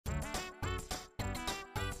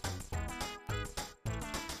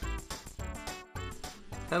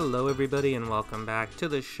Hello everybody and welcome back to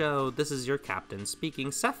the show. This is your captain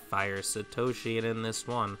speaking, Sapphire Satoshi, and in this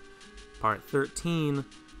one, part 13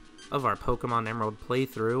 of our Pokemon Emerald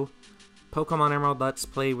playthrough. Pokemon Emerald Let's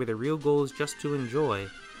Play where the real goal is just to enjoy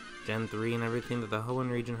Gen 3 and everything that the Hoenn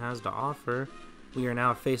region has to offer. We are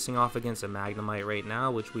now facing off against a Magnemite right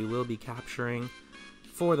now, which we will be capturing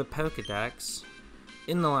for the pokedex.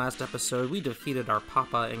 In the last episode, we defeated our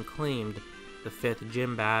Papa and claimed the 5th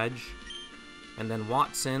gym badge. And then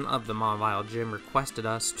Watson of the Mauville gym requested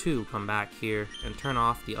us to come back here and turn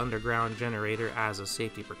off the underground generator as a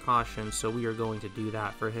safety precaution, so we are going to do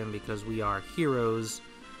that for him because we are heroes.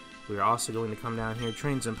 We are also going to come down here,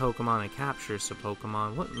 train some Pokemon, and capture some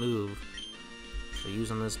Pokemon. What move should I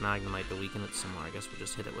use on this Magnemite to weaken it some more? I guess we'll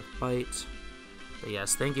just hit it with Bite. But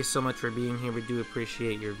yes, thank you so much for being here. We do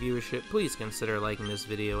appreciate your viewership. Please consider liking this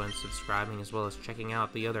video and subscribing, as well as checking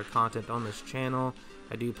out the other content on this channel.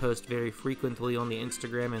 I do post very frequently on the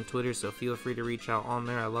Instagram and Twitter, so feel free to reach out on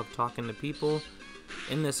there. I love talking to people.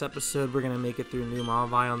 In this episode, we're going to make it through New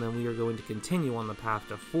Mauville, and then we are going to continue on the path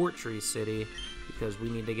to Fortree City, because we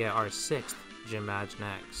need to get our 6th gym badge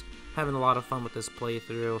next. Having a lot of fun with this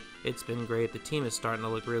playthrough. It's been great. The team is starting to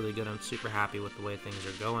look really good. I'm super happy with the way things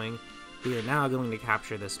are going. We are now going to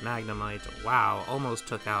capture this Magnemite. Wow, almost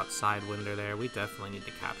took out Sidewinder there. We definitely need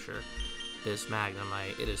to capture this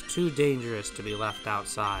Magnemite. It is too dangerous to be left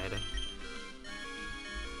outside.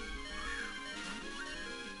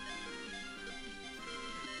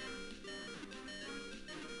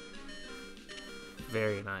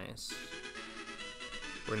 Very nice.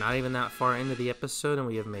 We're not even that far into the episode, and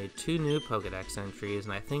we have made 2 new Pokedex entries,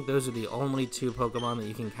 and I think those are the only 2 Pokemon that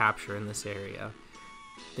you can capture in this area.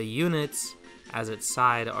 The units, as its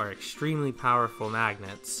side, are extremely powerful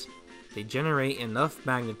magnets. They generate enough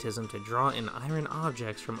magnetism to draw in iron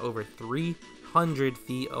objects from over 300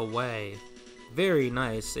 feet away. Very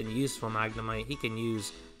nice and useful Magnemite. He can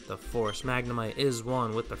use the Force. Magnemite is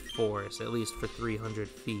one with the Force, at least for 300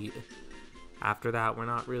 feet. After that, we're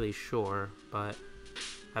not really sure, but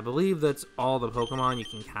I believe that's all the Pokemon you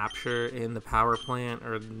can capture in the power plant,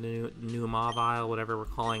 or New Mauville, whatever we're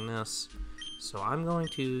calling this. So I'm going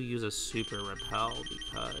to use a Super Repel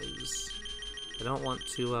because I don't want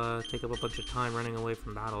to take up a bunch of time running away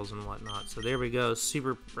from battles and whatnot. So there we go,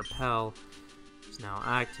 Super Repel is now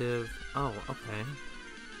active. Oh, okay.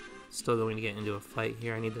 Still going to get into a fight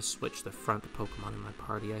here. I need to switch the front Pokemon in my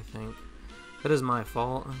party, I think. That is my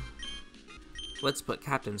fault. Let's put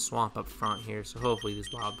Captain Swamp up front here, so hopefully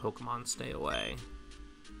these wild Pokemon stay away.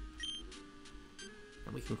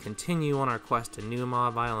 And we can continue on our quest to New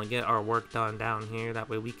Mauville and get our work done down here. That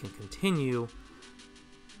way we can continue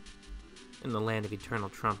in the land of eternal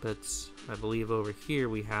trumpets. I believe over here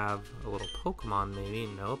we have a little Pokemon, maybe.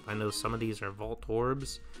 Nope. I know some of these are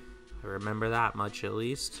Voltorbs. I remember that much, at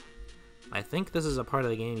least. I think this is a part of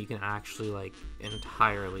the game you can actually, like,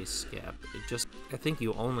 entirely skip. I think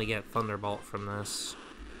you only get Thunderbolt from this,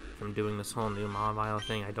 from doing this whole New Mauville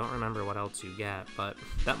thing. I don't remember what else you get, but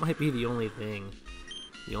that might be the only thing,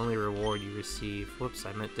 the only reward you receive. Whoops,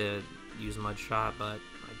 I meant to use Mud Shot, but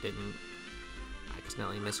I didn't. I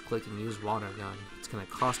accidentally misclicked and used Water Gun. It's gonna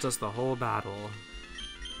cost us the whole battle.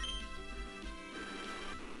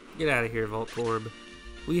 Get out of here, Voltorb.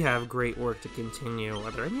 We have great work to continue.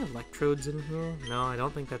 Are there any electrodes in here? No, I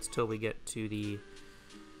don't think that's till we get to the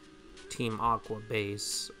Team Aqua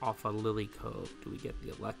base off of Lily Cove. Do we get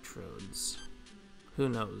the electrodes? Who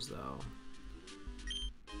knows, though.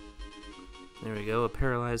 There we go, a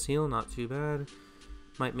Paralyzed Heal, not too bad.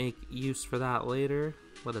 Might make use for that later.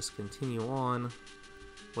 Let us continue on.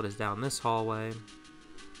 What is down this hallway?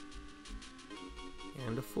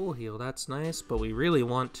 And a full heal, that's nice, but we really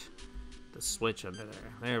want the switch under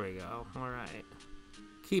there. There we go. Alright.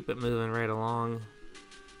 Keep it moving right along.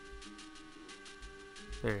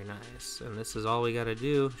 Very nice. And this is all we gotta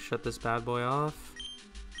do. Shut this bad boy off.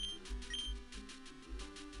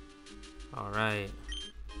 Alright.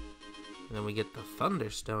 And then we get the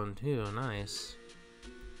Thunderstone too. Nice.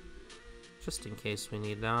 Just in case we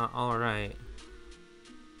need that. Alright.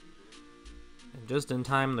 And just in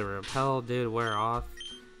time, the Repel did wear off.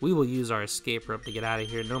 We will use our escape rope to get out of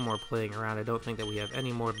here. No more playing around. I don't think that we have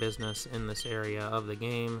any more business in this area of the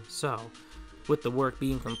game. So, with the work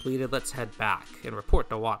being completed, let's head back and report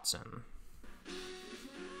to Watson.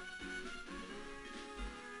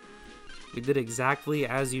 We did exactly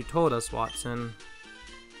as you told us, Watson.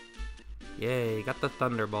 Yay, got the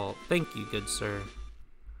Thunderbolt. Thank you, good sir.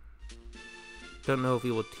 Don't know if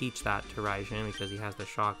we will teach that to Raijin because he has the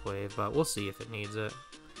Shockwave, but we'll see if it needs it.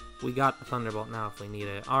 We got the Thunderbolt now if we need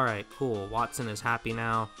it. Alright, cool. Watson is happy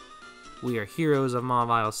now. We are heroes of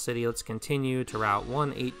Mauville City. Let's continue to Route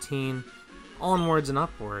 118, onwards and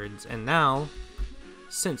upwards. And now,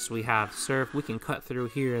 since we have Surf, we can cut through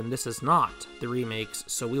here, and this is not the remakes,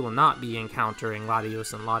 so we will not be encountering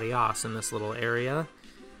Latios and Latias in this little area.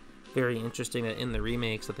 Very interesting that in the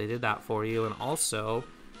remakes that they did that for you, and also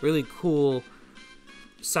really cool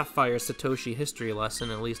Sapphire Satoshi history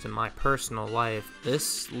lesson, at least in my personal life.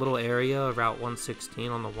 This little area of Route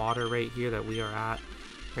 116 on the water right here that we are at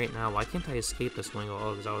right now. Why can't I escape this wingle?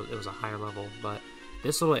 Oh, because it was a higher level. But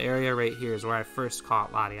this little area right here is where I first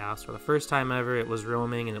caught Latias. For the first time ever, it was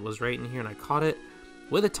roaming, and it was right in here, and I caught it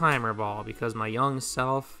with a timer ball because my young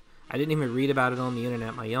self, I didn't even read about it on the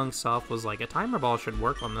internet. My young self was like, a timer ball should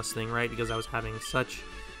work on this thing, right? Because I was having such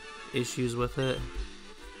issues with it.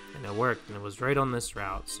 And it worked, and it was right on this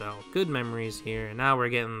route. So, good memories here. And now we're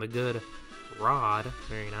getting the good rod.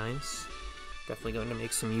 Very nice. Definitely going to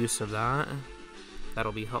make some use of that.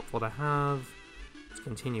 That'll be helpful to have. Let's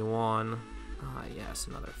continue on. Ah, yes,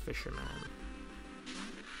 another fisherman.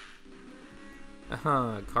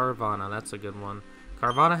 Carvana, that's a good one.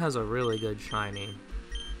 Carvana has a really good shiny.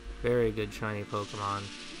 Very good shiny Pokemon.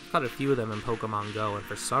 I've got a few of them in Pokemon Go, and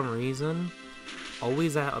for some reason,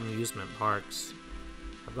 always at amusement parks.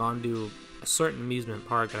 I've gone to a certain amusement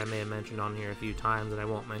park that I may have mentioned on here a few times that I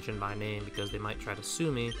won't mention by name because they might try to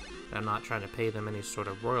sue me, and I'm not trying to pay them any sort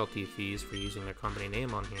of royalty fees for using their company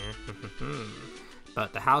name on here.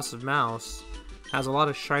 But the House of Mouse has a lot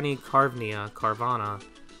of shiny Carvana,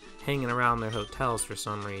 hanging around their hotels for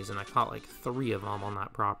some reason. I caught like 3 of them on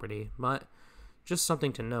that property, but just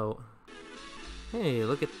something to note. Hey,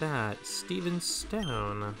 look at that, Steven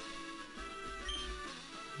Stone.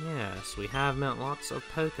 Yes, we have met lots of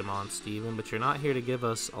Pokemon, Steven, but you're not here to give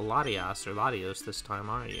us a Latias or Latios this time,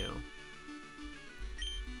 are you?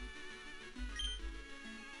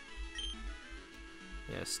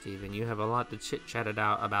 Yes, Steven, you have a lot to chit-chat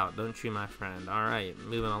about, don't you, my friend? Alright,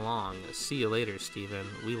 moving along. See you later, Steven.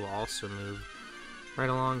 We will also move right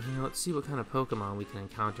along here. Let's see what kind of Pokemon we can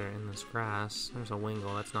encounter in this grass. There's a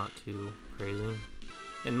Wingull, that's not too crazy.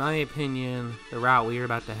 In my opinion, the route we are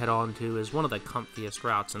about to head on to is one of the comfiest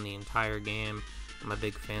routes in the entire game. I'm a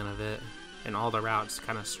big fan of it. And all the routes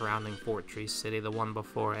kind of surrounding Fort Tree City, the one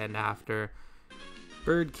before and after.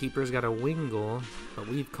 Bird Keeper's got a Wingull, but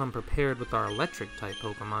we've come prepared with our electric type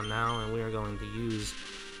Pokemon now, and we are going to use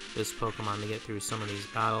this Pokemon to get through some of these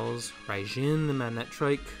battles. Raijin, the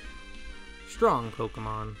Manectric. Strong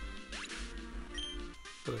Pokemon.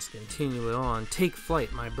 Let's continue it on. Take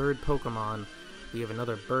Flight, my bird Pokemon. We have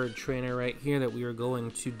another bird trainer right here that we are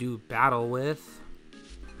going to do battle with.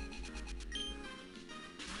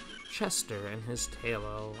 Chester and his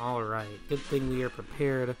Tailo. Alright, good thing we are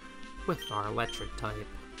prepared with our electric type.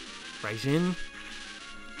 Raijin,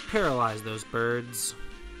 paralyze those birds.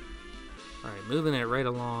 Alright, moving it right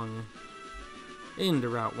along into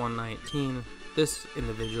Route 119. This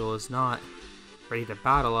individual is not ready to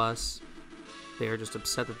battle us. They are just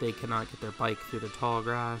upset that they cannot get their bike through the tall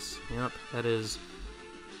grass. Yep, that is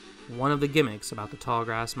one of the gimmicks about the tall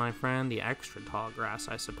grass, my friend. The extra tall grass,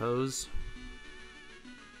 I suppose.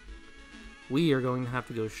 We are going to have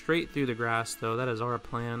to go straight through the grass, though. That is our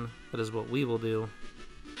plan. That is what we will do.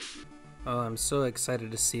 Oh, I'm so excited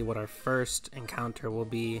to see what our first encounter will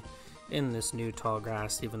be in this new tall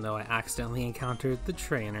grass, even though I accidentally encountered the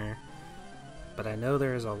trainer. But I know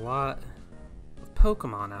there is a lot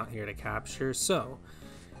Pokemon out here to capture, so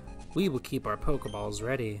we will keep our Pokeballs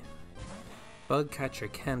ready.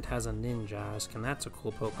 Bugcatcher Kent has a Ninjask, and that's a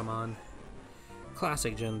cool Pokemon.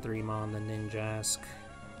 Classic Gen 3 Mon, the Ninjask.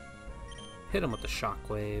 Hit him with the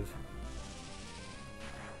Shockwave.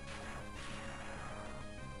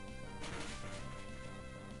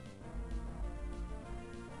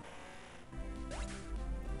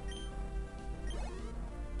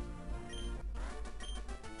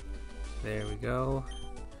 There we go.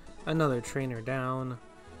 Another trainer down.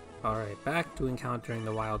 Alright, back to encountering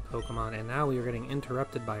the wild Pokemon, and now we are getting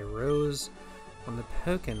interrupted by Rose on the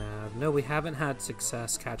Pokenav. No, we haven't had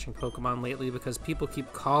success catching Pokemon lately because people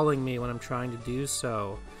keep calling me when I'm trying to do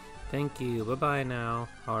so. Thank you. Bye-bye now.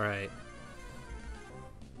 Alright.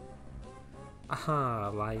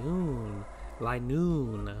 Aha,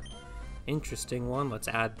 Linoon. Interesting one. Let's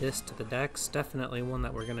add this to the dex. Definitely one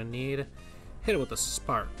that we're going to need. Hit it with a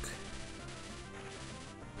Spark.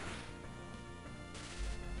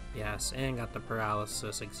 Yes, and got the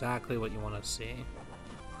paralysis, exactly what you want to see.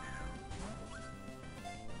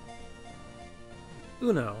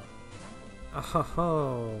 Uno.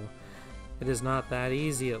 Oh, it is not that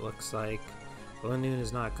easy, it looks like. Linoon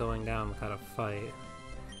is not going down without a fight.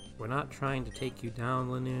 We're not trying to take you down,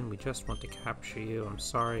 Linoon. We just want to capture you. I'm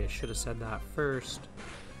sorry, I should have said that first.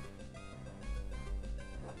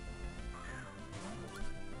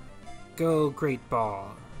 Go, Great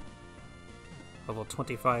Ball. Level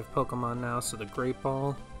 25 Pokemon now, so the Great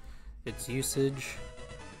Ball, its usage,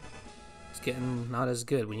 it's getting not as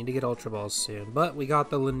good. We need to get Ultra Balls soon. But we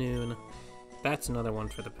got the Linoon. That's another one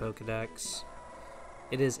for the Pokedex.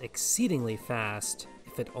 It is exceedingly fast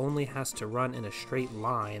if it only has to run in a straight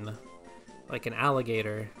line. Like an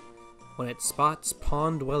alligator. When it spots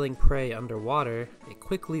pond-dwelling prey underwater, it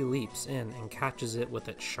quickly leaps in and catches it with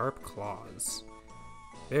its sharp claws.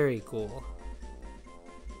 Very cool.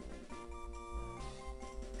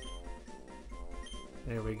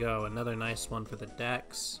 There we go, another nice one for the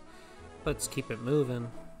Dex. Let's keep it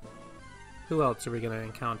moving. Who else are we going to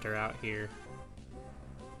encounter out here?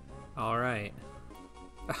 Alright.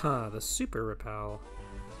 Aha, the Super Repel.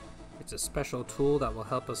 It's a special tool that will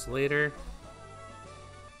help us later.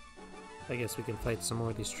 I guess we can fight some more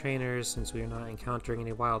of these trainers since we are not encountering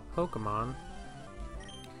any wild Pokemon.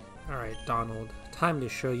 Alright, Donald. Time to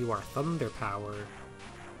show you our Thunder power.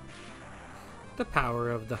 The power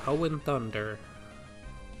of the Hoenn Thunder.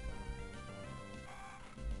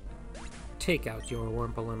 Take out your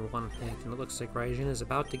Wurmple in one hit, and it looks like Raijin is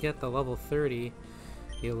about to get the level 30.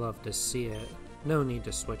 You'll love to see it. No need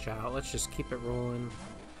to switch out, let's just keep it rolling.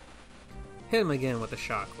 Hit him again with a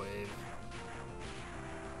Shockwave.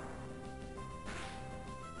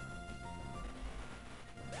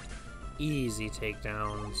 Easy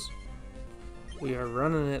takedowns. We are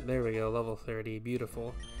running it, there we go, level 30,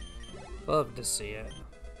 beautiful. Love to see it.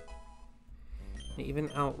 And even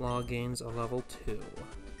Outlaw gains a level 2.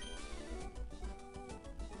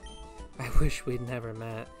 I wish we'd never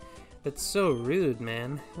met. It's so rude,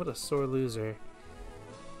 man. What a sore loser.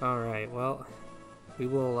 Alright, well, we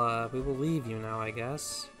will leave you now, I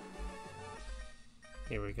guess.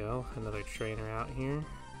 Here we go, another trainer out here.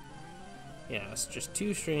 Yes, just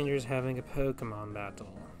two strangers having a Pokemon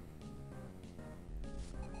battle.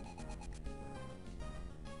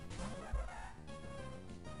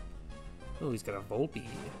 Oh, he's got a Volpe.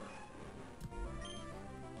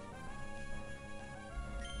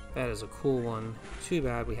 That is a cool one. Too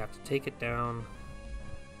bad we have to take it down.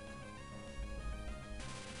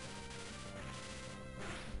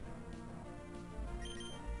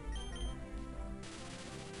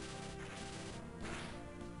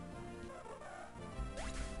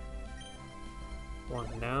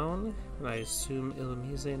 One down, and I assume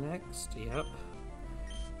Illumise next. Yep.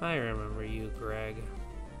 I remember you, Greg.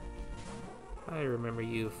 I remember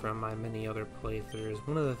you from my many other playthroughs.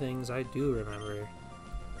 One of the things I do remember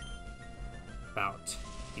about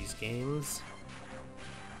these games.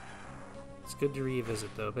 It's good to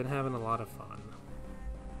revisit though, been having a lot of fun.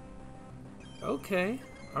 Okay,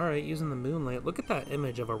 alright, using the moonlight. Look at that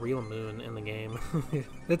image of a real moon in the game.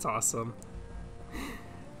 It's awesome.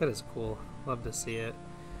 That is cool. Love to see it.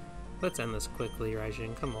 Let's end this quickly,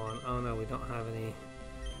 Raijin. Come on. Oh no, we don't have any.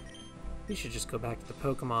 We should just go back to the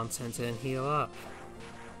Pokemon Center and heal up.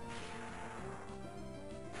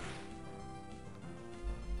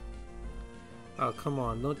 Oh, come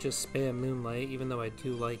on. Don't just spam Moonlight, even though I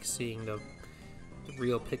do like seeing the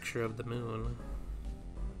real picture of the moon.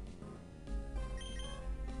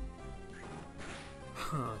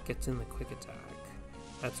 Huh, gets in the Quick Attack.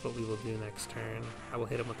 That's what we will do next turn. I will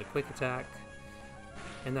hit him with the Quick Attack,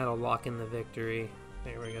 and that'll lock in the victory.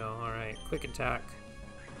 There we go. Alright, Quick Attack.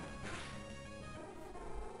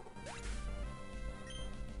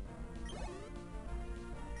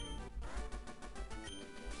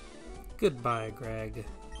 Goodbye, Greg.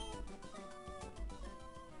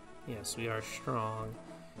 Yes, we are strong.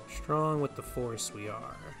 Strong with the force we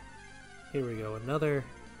are. Here we go, another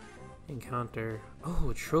encounter.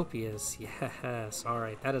 Oh, Tropius, yes.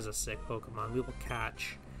 Alright, that is a sick Pokemon. We will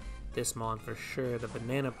catch this mon for sure. The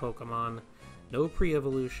banana Pokemon. No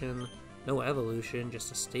pre-evolution, no evolution,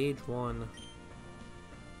 just a stage 1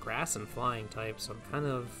 grass and flying type, so I'm kind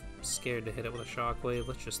of scared to hit it with a Shockwave.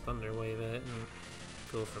 Let's just Thunder Wave it and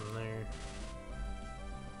go from there.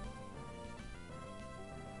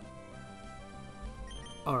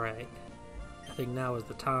 Alright, I think now is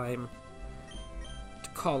the time to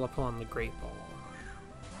call upon the Great Ball.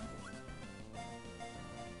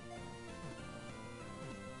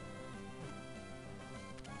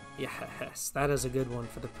 Yes, that is a good one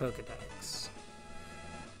for the Pokedex.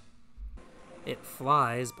 It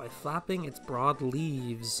flies by flapping its broad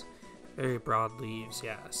leaves. Very broad leaves,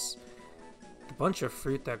 yes. The bunch of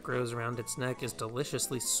fruit that grows around its neck is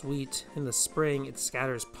deliciously sweet. In the spring, it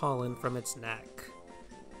scatters pollen from its neck.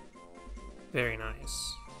 Very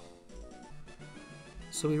nice.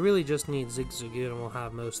 So we really just need Zigzagoon and we'll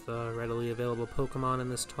have most of the readily available Pokemon in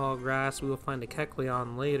this tall grass. We will find a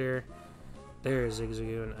Kecleon later. There's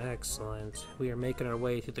Zigzagoon, excellent. We are making our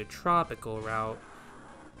way through the tropical route.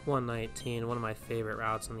 119, one of my favorite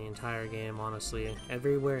routes in the entire game, honestly.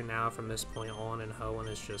 Everywhere now from this point on in Hoenn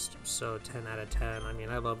is just so 10 out of 10. I mean,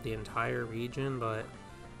 I love the entire region, but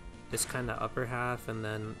this kind of upper half and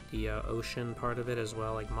then the ocean part of it as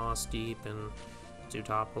well, like Moss Deep and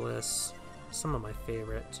Zootopolis. Some of my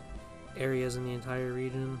favorite areas in the entire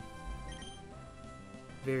region.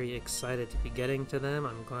 Very excited to be getting to them.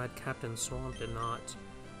 I'm glad Captain Swamp did not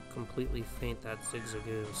completely faint that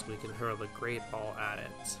Zigzagoon so we can hurl the Great Ball at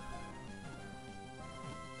it.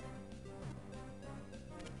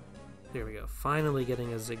 There we go. Finally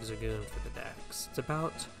getting a Zigzagoon for the Dex. It's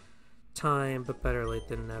about time, but better late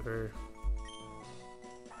than never.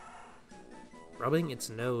 Rubbing its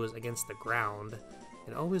nose against the ground,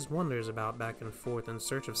 it always wanders about back and forth in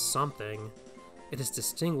search of something. It is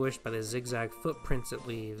distinguished by the zigzag footprints it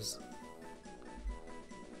leaves.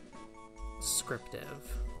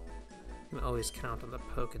 Descriptive. You can always count on the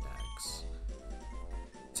pokedex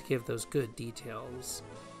to give those good details.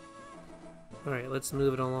 Alright, let's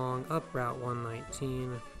move it along up Route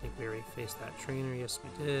 119. I think we already faced that trainer. Yes,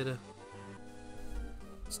 we did.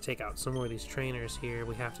 Let's take out some more of these trainers here.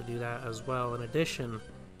 We have to do that as well, in addition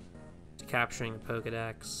to capturing the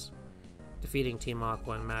Pokedex, defeating Team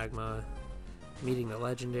Aqua and Magma, meeting the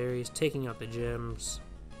legendaries, taking out the gyms.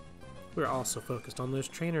 We're also focused on those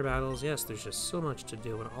trainer battles. Yes, there's just so much to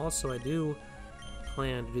do. And also I do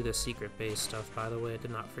plan to do the secret base stuff, by the way. I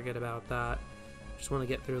did not forget about that. Just want to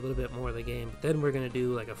get through a little bit more of the game. But then we're going to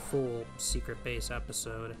do like a full secret base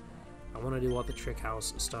episode. I want to do all the trick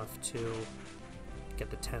house stuff too. Get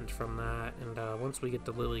the tent from that. And once we get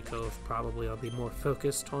to Lily Cove, probably I'll be more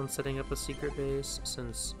focused on setting up a secret base,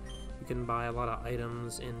 since you can buy a lot of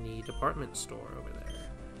items in the department store over there.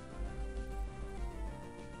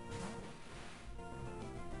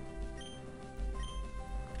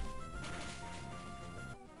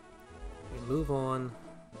 We move on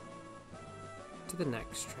to the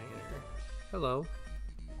next trainer. Hello.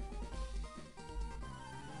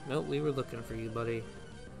 Nope, we were looking for you, buddy.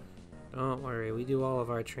 Don't worry, we do all of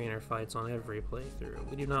our trainer fights on every playthrough.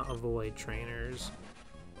 We do not avoid trainers.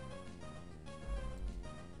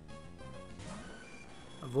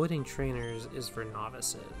 Avoiding trainers is for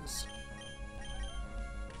novices.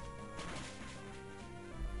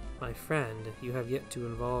 My friend, you have yet to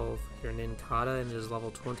involve your Nincada and it is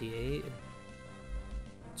level 28.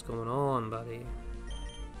 What's going on, buddy?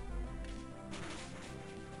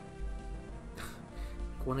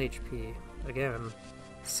 1 HP. Again,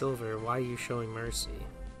 Silver, why are you showing mercy?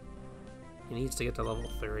 He needs to get to level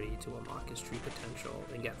 30 to unlock his true potential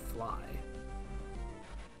and get Fly.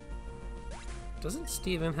 Doesn't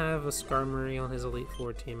Steven have a Skarmory on his Elite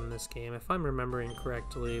Four team in this game? If I'm remembering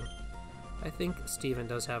correctly, I think Steven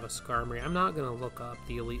does have a Skarmory. I'm not going to look up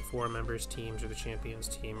the Elite Four members' teams or the Champions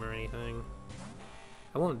team or anything.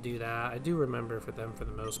 I won't do that. I do remember for them for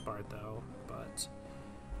the most part, though, but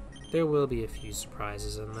there will be a few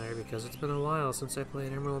surprises in there because it's been a while since I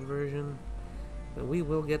played Emerald version. But we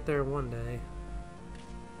will get there one day.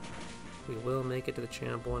 We will make it to the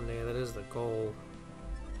champ one day. That is the goal.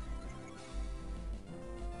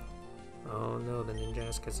 Oh no, the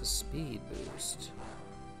Ninjask has a speed boost.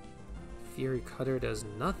 Fury Cutter does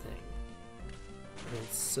nothing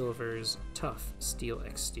against Silver's tough steel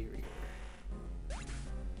exterior.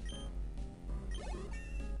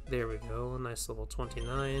 There we go, nice level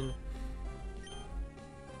 29.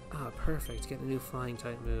 Ah, perfect, get a new flying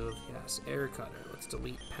type move. Yes, Air Cutter. Let's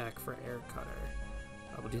delete Peck for Air Cutter.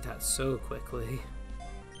 I will do that so quickly.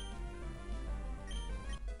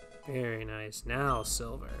 Very nice. Now,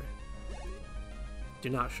 Silver. Do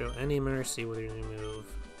not show any mercy with your new move.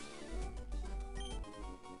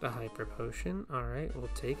 The Hyper Potion. Alright, we'll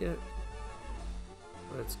take it.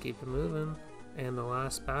 Let's keep it moving. And the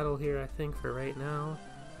last battle here, I think, for right now.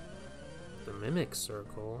 The Mimic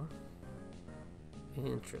Circle.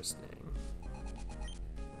 Interesting.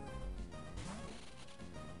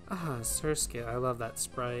 Ah, Surskit. I love that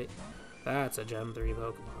sprite. That's a Gen 3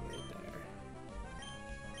 Pokemon right there.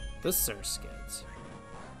 The Surskit.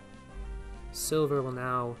 Silver will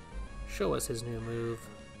now show us his new move.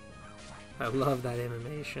 I love that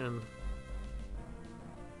animation.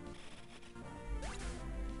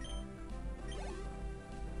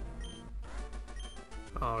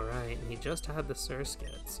 Alright, he just had the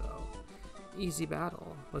Surskit, so easy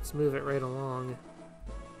battle. Let's move it right along.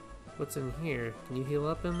 What's in here? Can you heal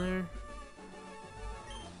up in there?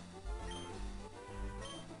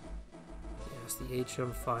 Yes, the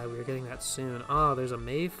HM5, we are getting that soon. Oh, there's a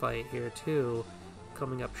May fight here too,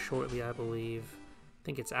 coming up shortly, I believe. I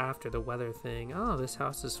think it's after the weather thing. Oh, this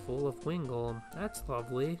house is full of Wingle. That's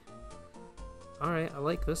lovely. Alright, I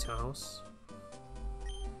like this house.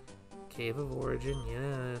 Cave of Origin,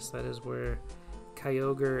 yes, that is where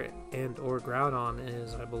Kyogre and or Groudon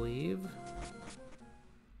is, I believe.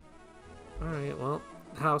 Alright, well,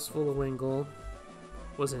 house full of Wingle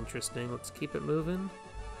was interesting. Let's keep it moving.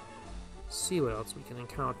 See what else we can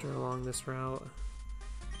encounter along this route.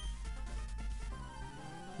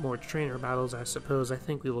 More trainer battles, I suppose. I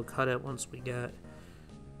think we will cut it once we get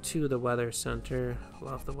to the weather center.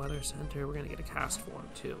 Love the weather center. We're gonna get a cast form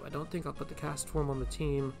too. I don't think I'll put the cast form on the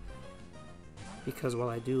team because while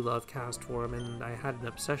I do love cast form and I had an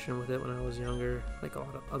obsession with it when I was younger, like a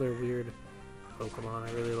lot of other weird Pokemon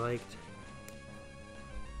I really liked.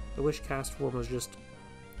 I wish cast form was just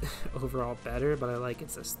overall better, but I like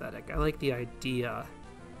its aesthetic. I like the idea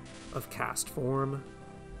of cast form.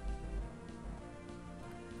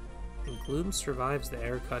 And Gloom survives the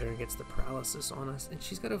air cutter and gets the paralysis on us, and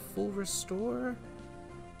she's got a full restore?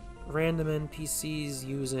 Random NPCs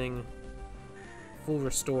using full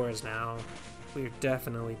restores now. We're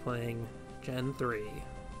definitely playing Gen 3.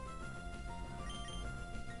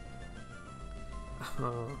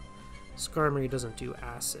 Skarmory doesn't do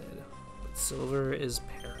acid, but Silver is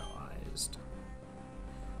paralyzed.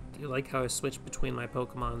 Do you like how I switched between my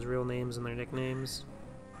Pokemon's real names and their nicknames?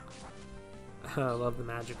 I love the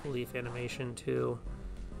Magical Leaf animation too.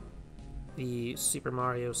 The Super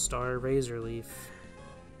Mario Star Razor Leaf.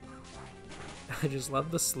 I just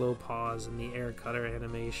love the slow pause and the air cutter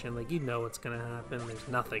animation. Like, you know what's gonna happen. There's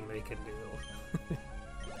nothing they can do.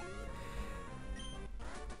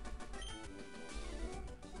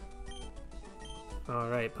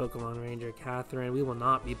 Alright, Pokemon Ranger Catherine, we will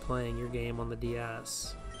not be playing your game on the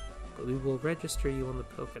DS, but we will register you on the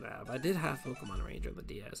Pokédex. I did have Pokemon Ranger on the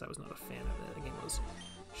DS. I was not a fan of it. The game was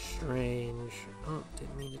strange. Oh,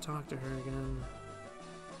 didn't mean to talk to her again.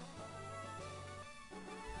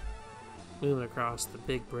 Moving across the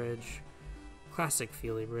big bridge. Classic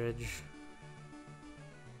Feely Bridge.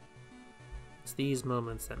 It's these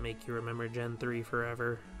moments that make you remember Gen 3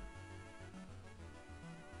 forever.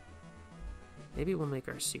 Maybe we'll make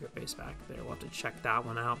our secret base back there. We'll have to check that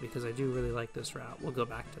one out because I do really like this route. We'll go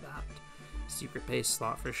back to that secret base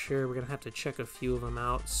slot for sure. We're going to have to check a few of them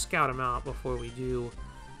out, scout them out before we do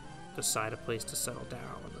decide a place to settle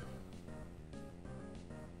down.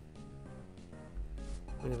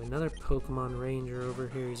 We have another Pokemon Ranger over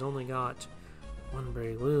here. He's only got one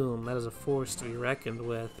Breloom. That is a force to be reckoned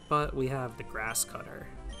with, but we have the Grass Cutter.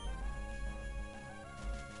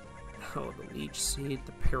 Oh, the Leech Seed,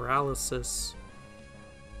 the Paralysis.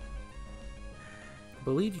 I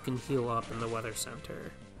believe you can heal up in the Weather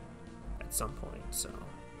Center at some point, so...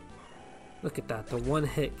 Look at that, the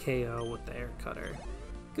one-hit KO with the Air Cutter.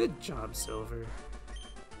 Good job, Silver.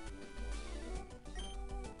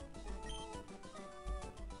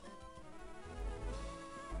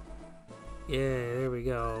 Yeah, there we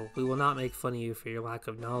go. We will not make fun of you for your lack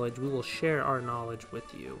of knowledge. We will share our knowledge with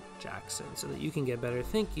you, Jackson, so that you can get better.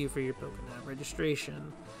 Thank you for your Pokédex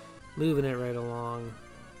registration. Moving it right along.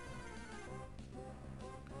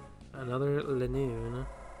 Another Lanoon.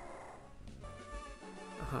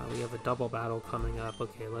 We have a double battle coming up.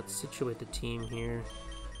 Okay, let's situate the team here.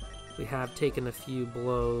 We have taken a few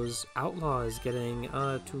blows. Outlaw is getting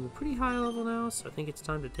to a pretty high level now, so I think it's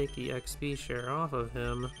time to take the XP share off of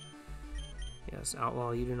him. Yes,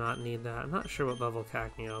 Outlaw, you do not need that. I'm not sure what level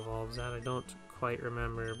Cacneo evolves at. I don't quite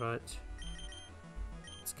remember, but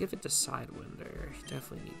let's give it to Sidewinder. You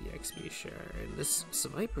definitely need the XP share. And this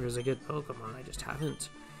Seviper is a good Pokemon. I just haven't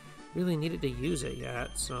really needed to use it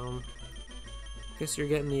yet, so I guess you're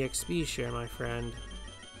getting the XP share, my friend.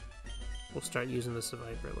 We'll start using the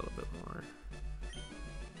Seviper a little bit more.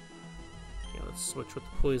 Yeah, let's switch with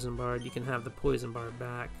the Poison Bard. You can have the Poison Bard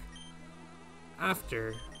back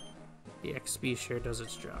after the XP share does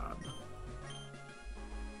its job.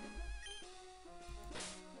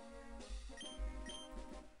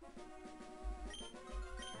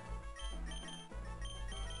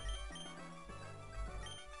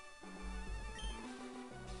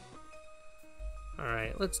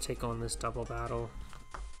 Alright, let's take on this double battle.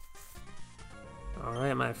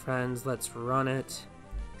 Alright, my friends, let's run it.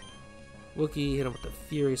 Wookiee hit him with the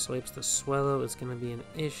Fury Swipes. The Swellow is going to be an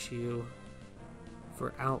issue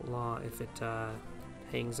for Outlaw if it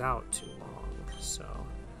hangs out too long, so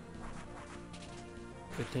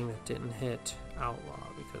good thing that didn't hit Outlaw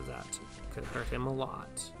because that could hurt him a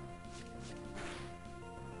lot.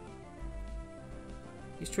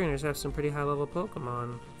 These trainers have some pretty high level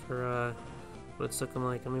Pokemon for what it's looking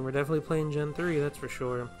like. I mean, we're definitely playing Gen 3, that's for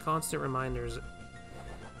sure. Constant reminders.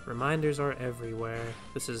 Reminders are everywhere.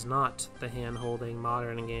 This is not the hand-holding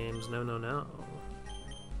modern games. No, no, no.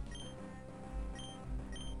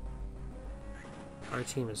 Our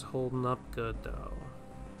team is holding up good, though.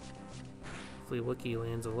 Hopefully Wookiee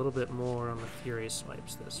lands a little bit more on the Fury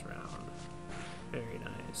swipes this round. Very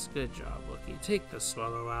nice. Good job, Wookiee. Take the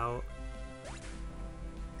Swallow out.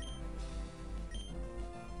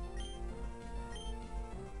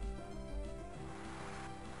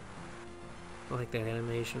 I like that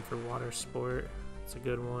animation for water sport. It's a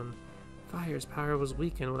good one. Fire's power was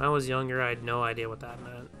weakened. When I was younger, I had no idea what that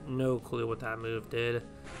meant. No clue what that move did.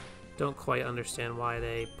 Don't quite understand why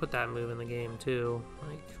they put that move in the game, too.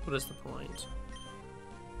 Like, what is the point?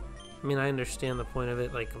 I mean, I understand the point of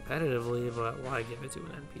it, like, competitively, but why give it to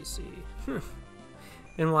an NPC?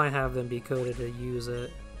 And why have them be coded to use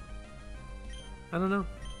it? I don't know.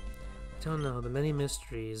 Don't know. The many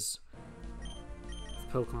mysteries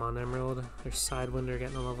of Pokemon Emerald. There's Sidewinder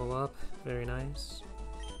getting a level up. Very nice.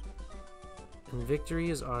 And victory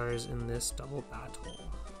is ours in this double battle.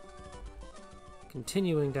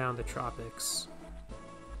 Continuing down the tropics.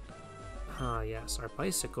 Ah, yes, our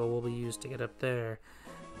bicycle will be used to get up there.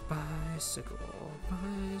 Bicycle,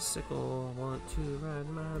 bicycle, want to ride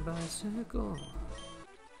my bicycle.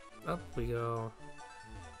 Up we go.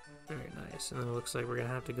 Very nice. And then it looks like we're going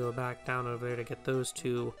to have to go back down over there to get those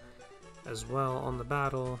two as well on the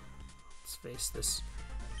battle. Let's face this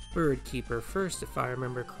bird keeper first, if I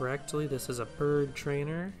remember correctly. This is a bird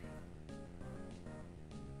trainer.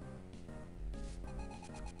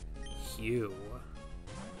 Hugh.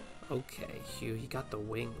 Okay, Hugh, you got the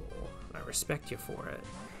Wingull. I respect you for it,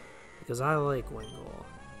 because I like Wingull.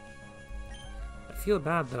 I feel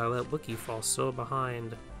bad that I let Wookiee fall so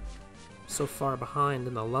far behind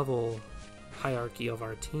in the level hierarchy of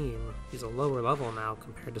our team. He's a lower level now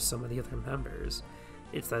compared to some of the other members.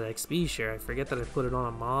 It's that XP share. I forget that I put it on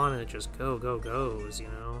a Mon and it just goes, you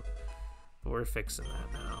know? But we're fixing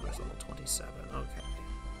that now. There's level 27. Okay.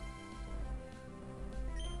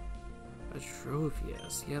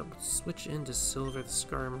 Atropius. Yep, switch into Silver the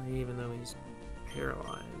Skarmory even though he's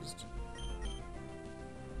paralyzed.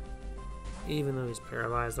 Even though he's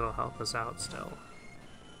paralyzed, that'll help us out still.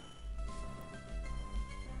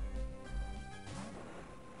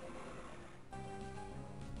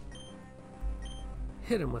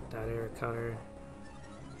 Hit him with that air cutter.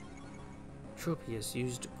 Tropius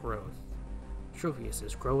used growth. Tropius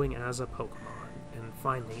is growing as a Pokemon and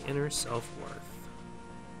finding inner self-worth.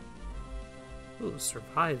 Ooh,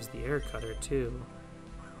 survives the air cutter too.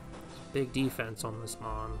 Big defense on this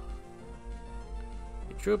Mon.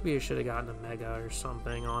 Tropius should have gotten a Mega or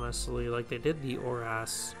something, honestly. Like they did the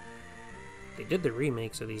ORAS. They did the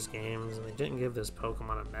remakes of these games and they didn't give this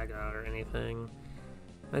Pokemon a Mega or anything.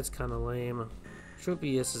 That's kind of lame.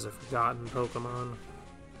 Tropius is a forgotten Pokemon.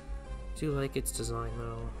 Do like its design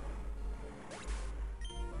though.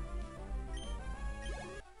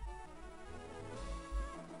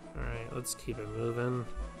 Alright, let's keep it moving.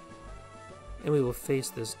 And we will face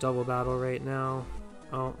this double battle right now.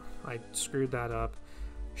 Oh, I screwed that up.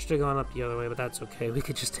 Should have gone up the other way, but that's okay. We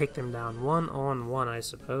could just take them down 1-on-1, I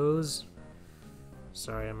suppose.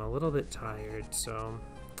 Sorry, I'm a little bit tired, so...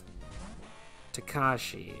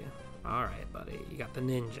 Takashi. Alright, buddy. You got the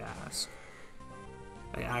Ninjask.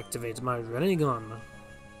 I activate my running gun.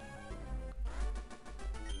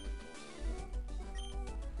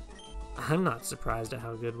 I'm not surprised at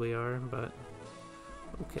how good we are, but...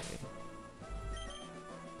 Okay.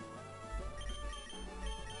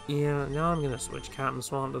 Yeah, now I'm gonna switch Captain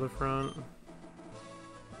Swamp to the front.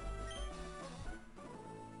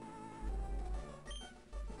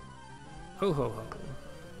 Ho ho ho.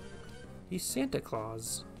 He's Santa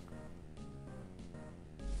Claus.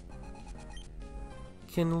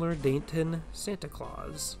 Kindler Dayton Santa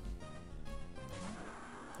Claus.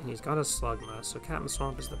 And he's got a Slugma, so Captain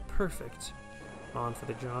Swamp is the perfect Mon for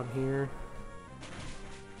the job here.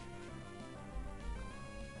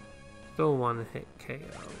 The one-hit KO.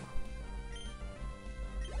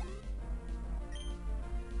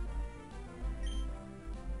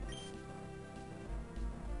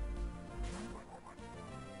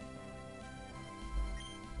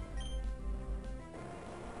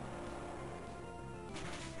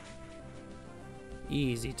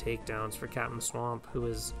 Easy takedowns for Captain Swamp, who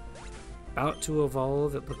is about to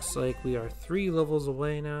evolve. It looks like we are 3 levels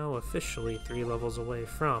away now, officially 3 levels away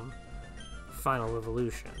from final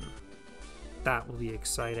evolution. That will be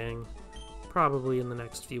exciting, probably in the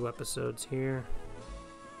next few episodes here.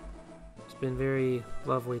 It's been very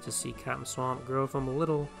lovely to see Captain Swamp grow from a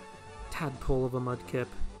little tadpole of a Mudkip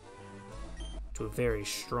to a very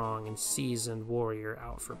strong and seasoned warrior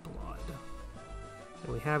out for blood.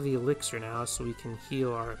 And we have the elixir now, so we can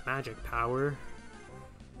heal our magic power.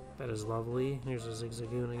 That is lovely. Here's a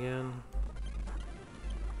Zigzagoon again.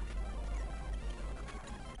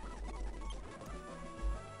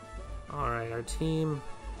 Alright, our team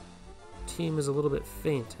is a little bit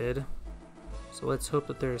fainted. So let's hope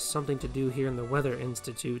that there is something to do here in the Weather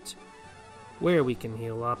Institute where we can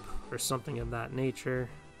heal up, or something of that nature.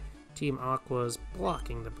 Team Aqua's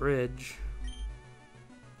blocking the bridge.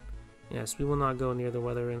 Yes, we will not go near the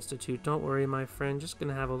Weather Institute. Don't worry, my friend. Just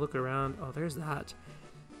gonna have a look around. Oh, there's that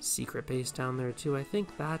secret base down there, too. I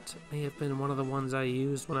think that may have been one of the ones I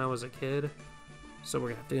used when I was a kid. So we're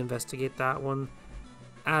gonna have to investigate that one.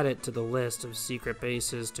 Add it to the list of secret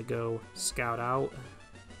bases to go scout out.